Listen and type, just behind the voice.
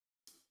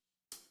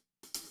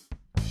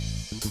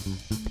Come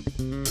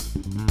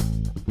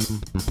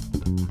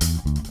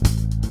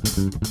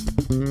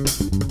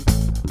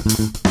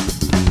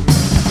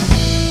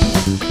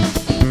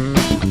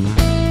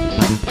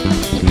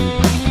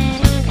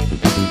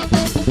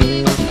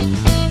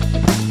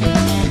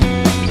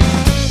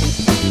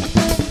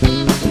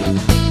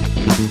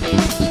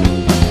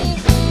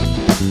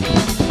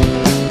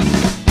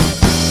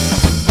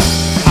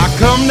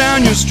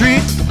down your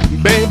street,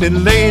 baby,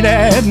 late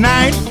at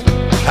night.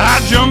 I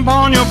jump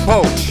on your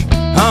porch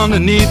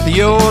underneath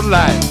the old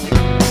light.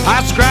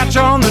 I scratch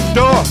on the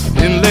door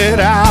and let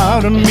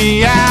out a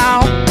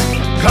meow.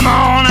 Come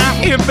on out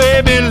here,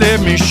 baby,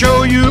 let me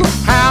show you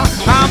how.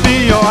 I'll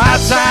be your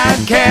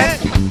outside cat.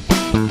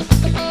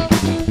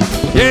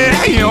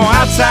 Yeah, your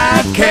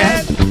outside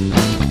cat.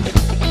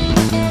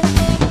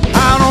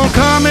 I don't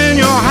come in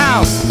your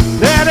house,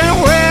 that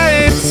ain't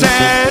where it's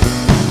at.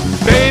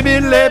 Baby,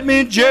 let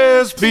me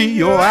just be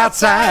your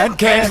outside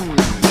cat.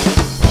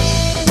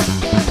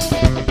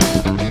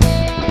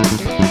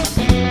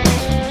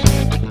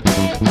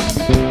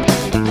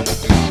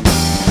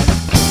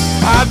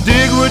 I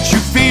dig what you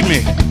feed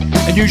me,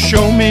 and you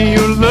show me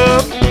your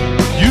love.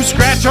 You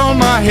scratch on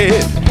my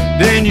head,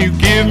 then you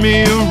give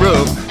me a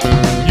rub.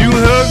 You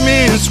hug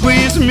me and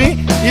squeeze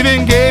me,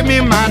 even gave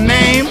me my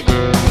name.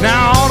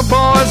 Now all the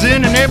boys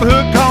in the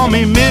neighborhood call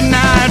me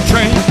Midnight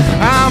Train.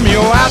 I'm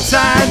your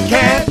outside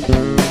cat.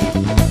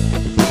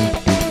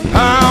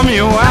 I'm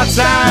your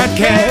outside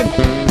cat.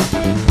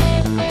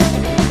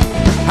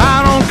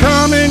 I don't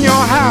come in your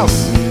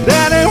house,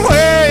 that ain't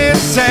where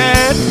it's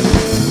at.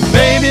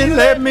 Baby,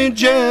 let me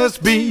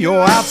just be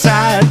your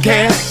outside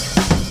cat.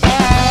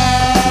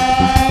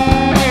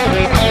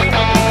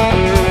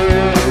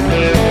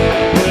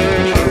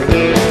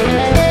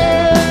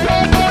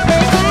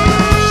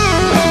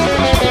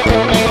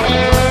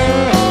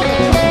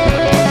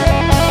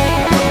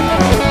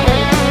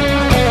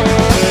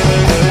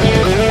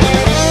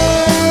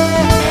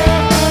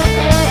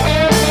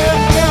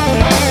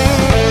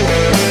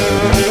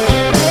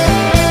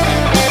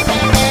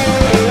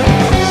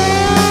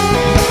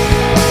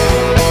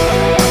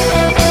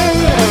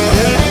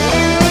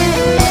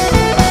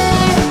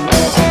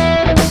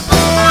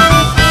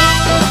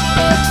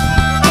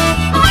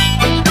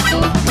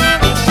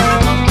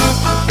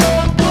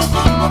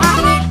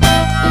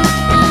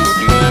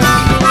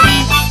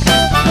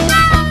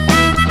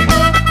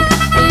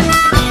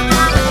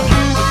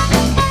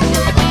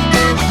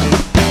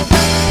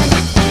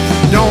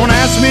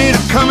 Me to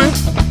come in,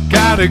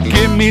 gotta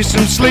give me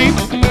some sleep.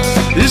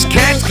 This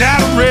cat's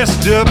gotta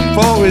rest up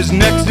for his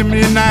next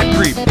midnight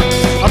creep.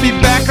 I'll be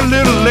back a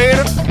little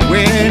later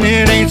when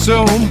it ain't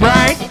so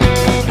bright.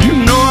 You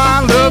know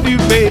I love you,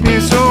 baby,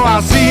 so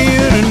I'll see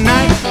you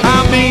tonight.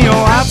 I'll be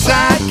your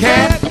outside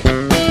cat.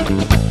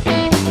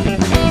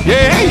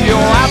 Yeah,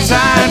 your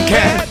outside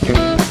cat.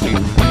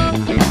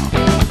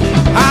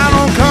 I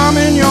don't come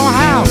in your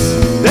house,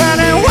 that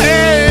ain't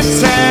where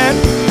it's at.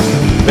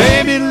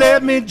 Baby,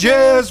 let me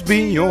just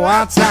be your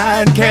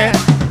outside cat.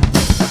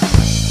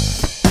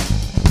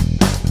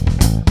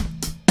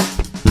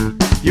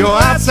 Your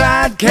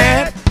outside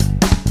cat.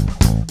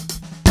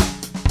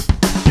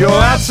 Your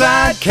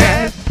outside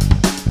cat.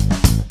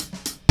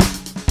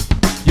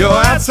 Your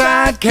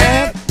outside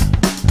cat.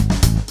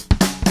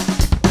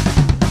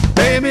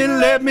 Baby,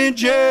 let me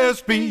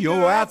just be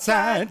your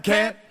outside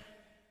cat.